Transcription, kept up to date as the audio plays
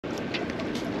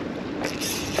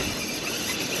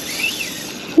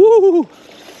Woo!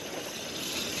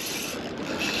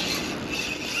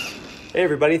 Hey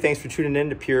everybody, thanks for tuning in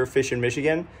to Pier Fishing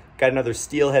Michigan. Got another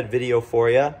steelhead video for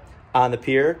you on the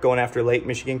pier going after Lake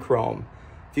Michigan Chrome.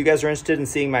 If you guys are interested in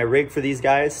seeing my rig for these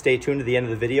guys, stay tuned to the end of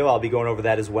the video. I'll be going over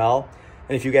that as well.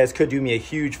 And if you guys could do me a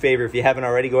huge favor, if you haven't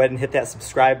already, go ahead and hit that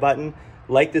subscribe button.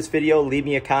 Like this video, leave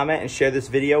me a comment, and share this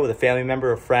video with a family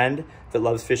member or friend that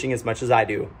loves fishing as much as I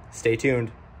do. Stay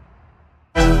tuned.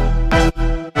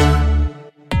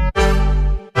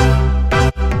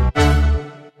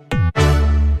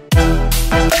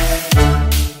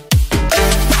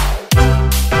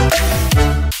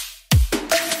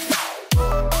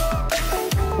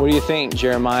 What do you think,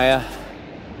 Jeremiah?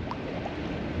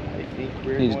 I think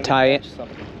we're Need to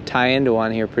tie into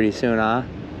one here pretty soon, huh?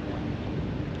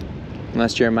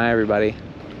 Unless Jeremiah, everybody.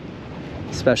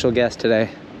 Special guest today.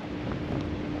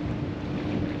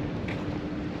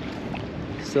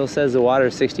 Still says the water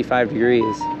is 65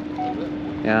 degrees.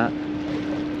 Yeah.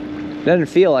 Doesn't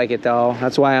feel like it though.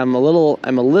 That's why I'm a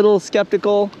little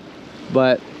skeptical,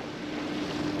 but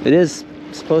it is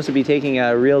supposed to be taking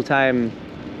a real-time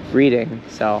reading,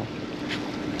 so.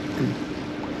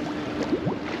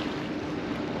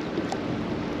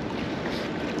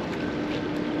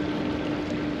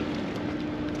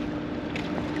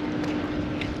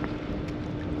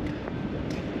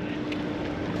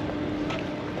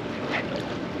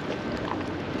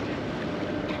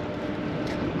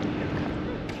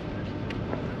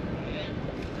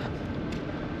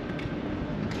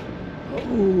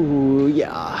 Ooh,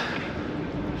 yeah.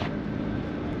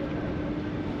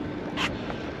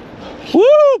 Woo!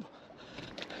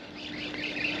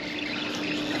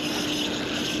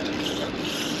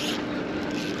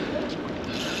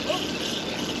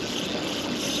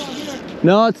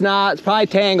 No, it's not. It's probably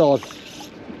tangled.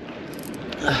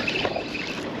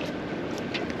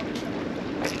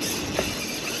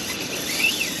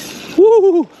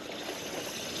 Woo!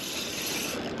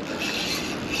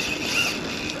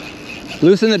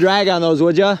 Loosen the drag on those,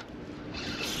 would ya?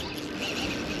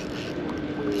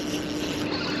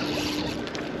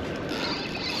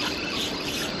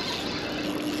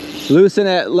 Loosen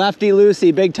it,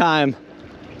 lefty-loosey, big time.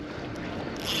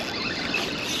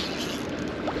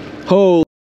 Holy.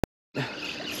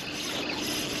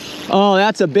 Oh,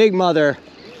 that's a big mother.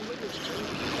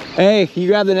 Hey, can you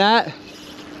grab the net?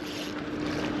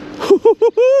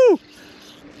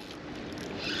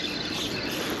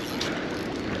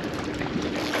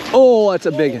 Oh, that's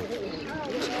a big one.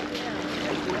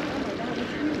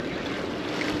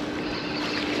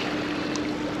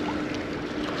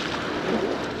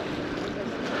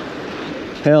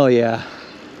 Hell yeah.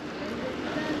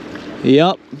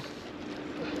 Yep.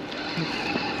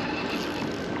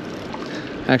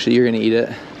 Actually, you're gonna eat it.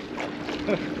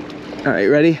 All right,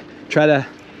 ready? Try to,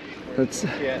 let's,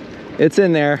 it's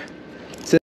in there.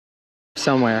 It's in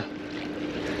somewhere.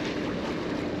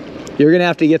 You're gonna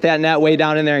have to get that net way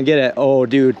down in there and get it. Oh,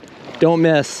 dude, don't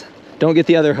miss. Don't get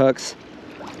the other hooks.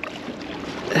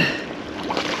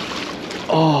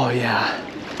 Oh, yeah.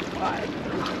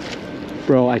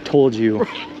 Bro, I told you.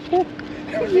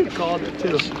 You called it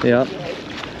too. Yep.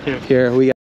 Here, we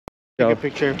got. Take a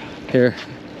picture. Here,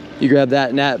 you grab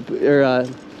that net, or I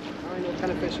don't know what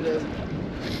kind of fish it is.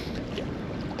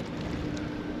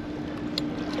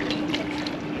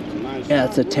 yeah,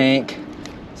 it's a tank,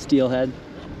 steelhead.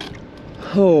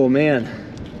 Oh man,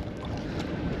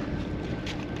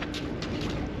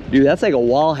 dude, that's like a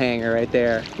wall hanger right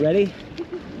there. Ready?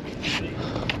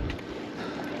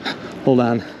 Hold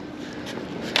on.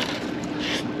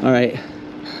 All right.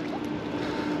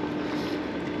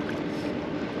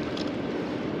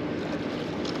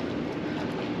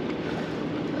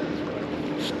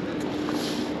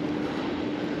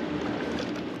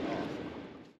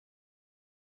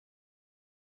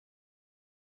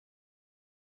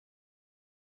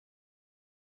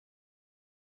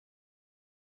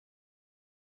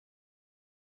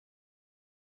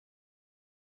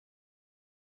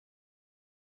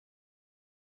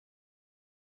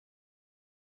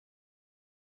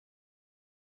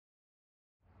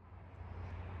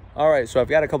 All right, so I've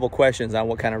got a couple questions on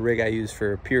what kind of rig I use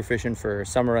for pier fishing for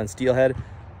summer on steelhead.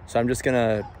 So I'm just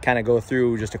gonna kind of go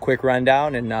through just a quick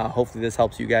rundown, and hopefully this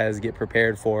helps you guys get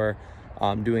prepared for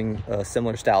doing a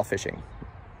similar style fishing.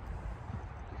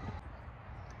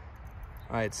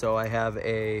 All right, so I have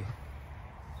a,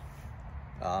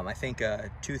 I think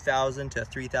a 2000 to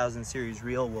 3000 series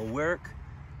reel will work.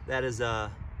 That is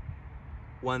a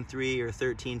 1.3 or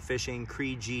 13 fishing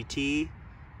Cree GT.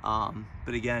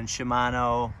 But again,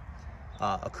 Shimano,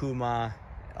 Akuma,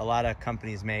 a lot of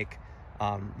companies make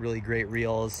really great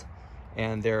reels.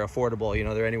 and they're affordable. You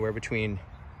know, they're anywhere between,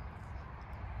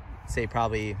 say,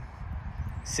 probably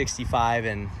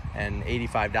 $65 and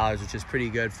 $85, which is pretty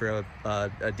good for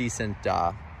a decent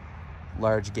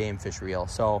large game fish reel.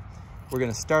 So we're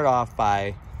gonna start off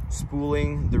by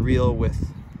spooling the reel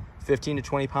with 15 to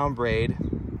 20 pound braid.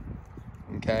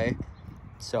 Okay,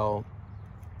 so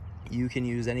you can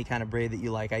use any kind of braid that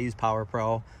you like. I use Power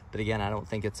Pro, but again, I don't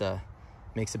think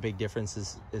makes a big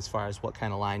difference as far as what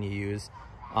kind of line you use.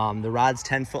 The rod's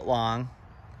 10 foot long,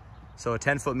 so a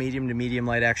 10-foot medium to medium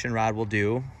light action rod will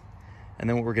do. And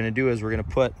then what we're gonna do is we're gonna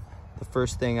put the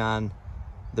first thing on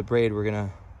the braid, we're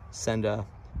gonna send a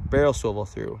barrel swivel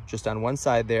through just on one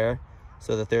side there,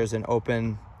 so that there's an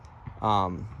open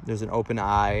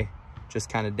eye just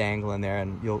kind of dangling there,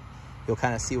 and you'll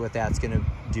kind of see what that's gonna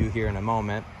do here in a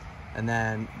moment. And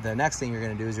then the next thing you're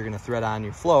gonna do is you're gonna thread on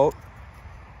your float.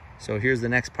 So here's the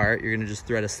next part. You're gonna just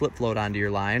thread a slip float onto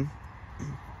your line.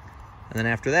 And then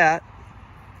after that,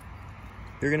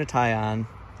 you're gonna tie on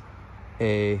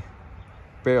a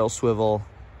barrel swivel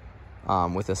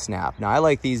with a snap. Now I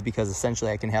like these because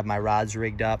essentially I can have my rods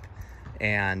rigged up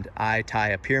and I tie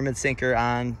a pyramid sinker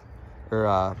on,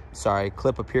 or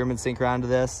clip a pyramid sinker onto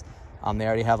this. They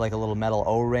already have like a little metal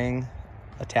O-ring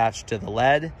attached to the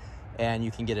lead, and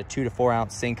you can get a 2 to 4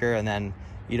 ounce sinker, and then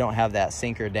you don't have that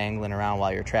sinker dangling around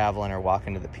while you're traveling or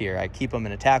walking to the pier. I keep them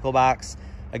in a tackle box.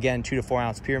 Again, 2 to 4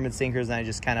 ounce pyramid sinkers, and I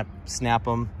just kind of snap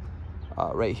them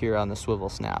right here on the swivel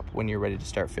snap when you're ready to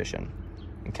start fishing.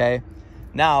 Okay,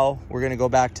 now we're gonna go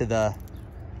back to the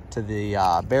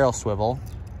barrel swivel.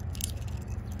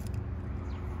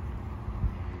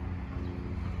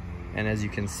 And as you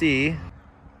can see,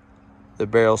 the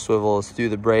barrel swivel is through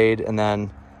the braid, and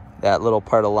then that little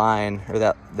part of line, or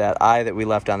that eye that we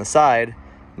left on the side,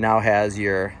 now has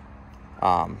your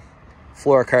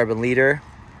fluorocarbon leader.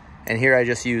 And here I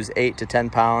just use 8 to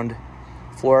 10 pound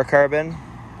fluorocarbon,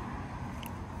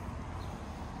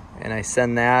 and I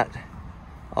send that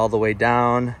all the way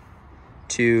down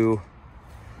to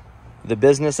the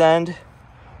business end,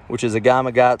 which is a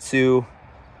Gamakatsu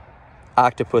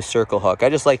octopus circle hook. I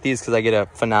just like these because I get a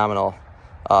phenomenal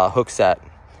hook set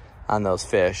on those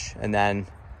fish. And then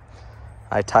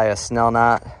I tie a snell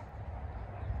knot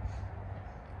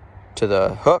to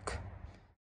the hook.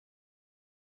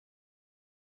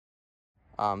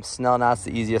 Snell knot's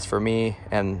the easiest for me,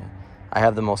 and I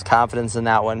have the most confidence in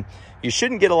that one. You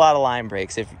shouldn't get a lot of line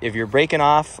breaks. If you're breaking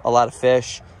off a lot of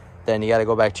fish, then you got to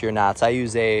go back to your knots. I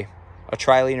use a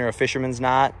tri-lean or a fisherman's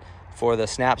knot for the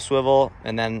snap swivel,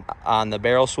 and then on the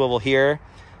barrel swivel here.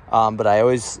 But I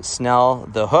always snell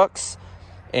the hooks,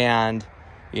 and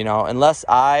you know, unless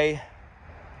I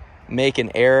make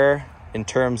an error in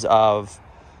terms of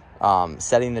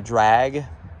setting the drag,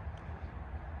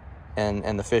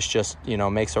 and the fish just, you know,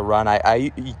 makes a run,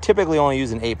 I typically only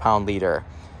use an 8 pound leader.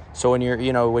 So when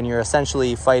you're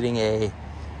essentially fighting a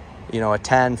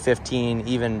 10, 15,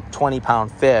 even 20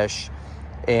 pound fish,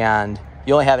 and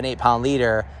you only have an 8 pound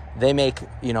leader, they make,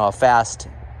 a fast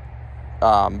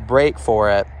break for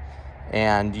it,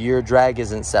 and your drag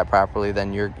isn't set properly,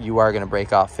 then you are going to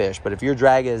break off fish. But if your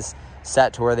drag is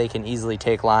set to where they can easily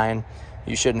take line,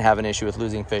 you shouldn't have an issue with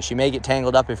losing fish. You may get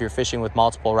tangled up if you're fishing with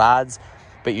multiple rods,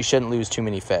 but you shouldn't lose too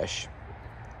many fish.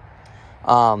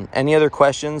 Any other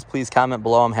questions, please comment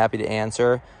below. I'm happy to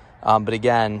answer. But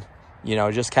again,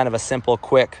 just kind of a simple,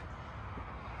 quick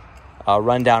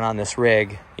rundown on this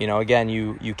rig. Again,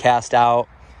 you cast out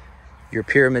your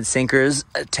pyramid sinkers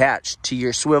attached to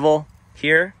your swivel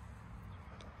here,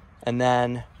 and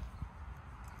then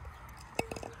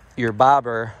your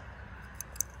bobber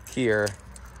here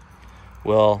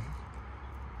will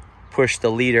push the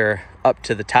leader up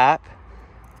to the top,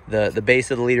 the base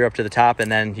of the leader up to the top,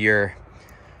 and then your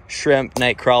shrimp,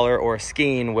 night crawler, or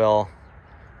skein will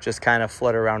just kind of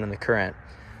flutter around in the current.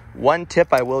 One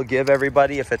tip I will give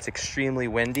everybody, if it's extremely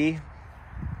windy,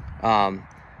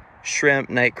 shrimp,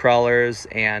 night crawlers,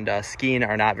 and skein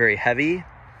are not very heavy.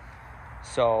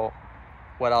 So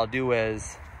what I'll do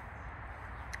is,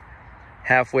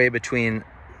 halfway between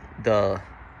the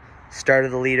start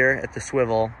of the leader at the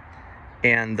swivel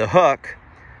and the hook,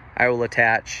 I will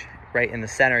attach right in the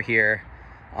center here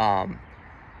a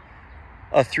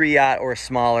 3/0 or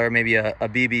smaller, maybe a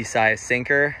BB size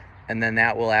sinker, and then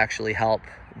that will actually help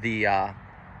the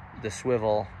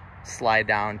swivel slide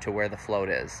down to where the float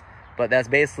is. But that's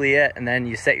basically it. And then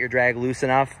you set your drag loose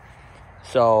enough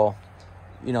so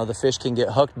the fish can get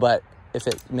hooked, but if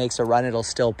it makes a run, it'll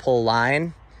still pull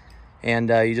line. And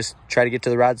you just try to get to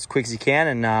the rod as quick as you can,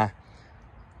 and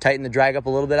tighten the drag up a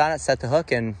little bit on it, set the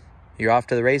hook, and you're off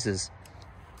to the races.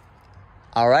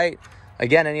 All right.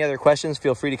 Again, any other questions,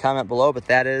 feel free to comment below, but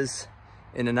that is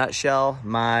in a nutshell,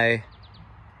 my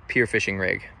pier fishing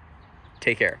rig.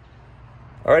 Take care.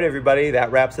 All right, everybody,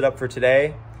 that wraps it up for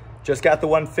today. Just got the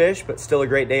one fish, but still a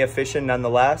great day of fishing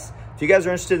nonetheless. If you guys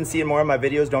are interested in seeing more of my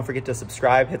videos, don't forget to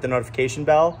subscribe, hit the notification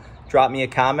bell, drop me a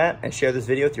comment, and share this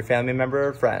video with your family member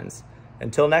or friends.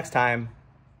 Until next time.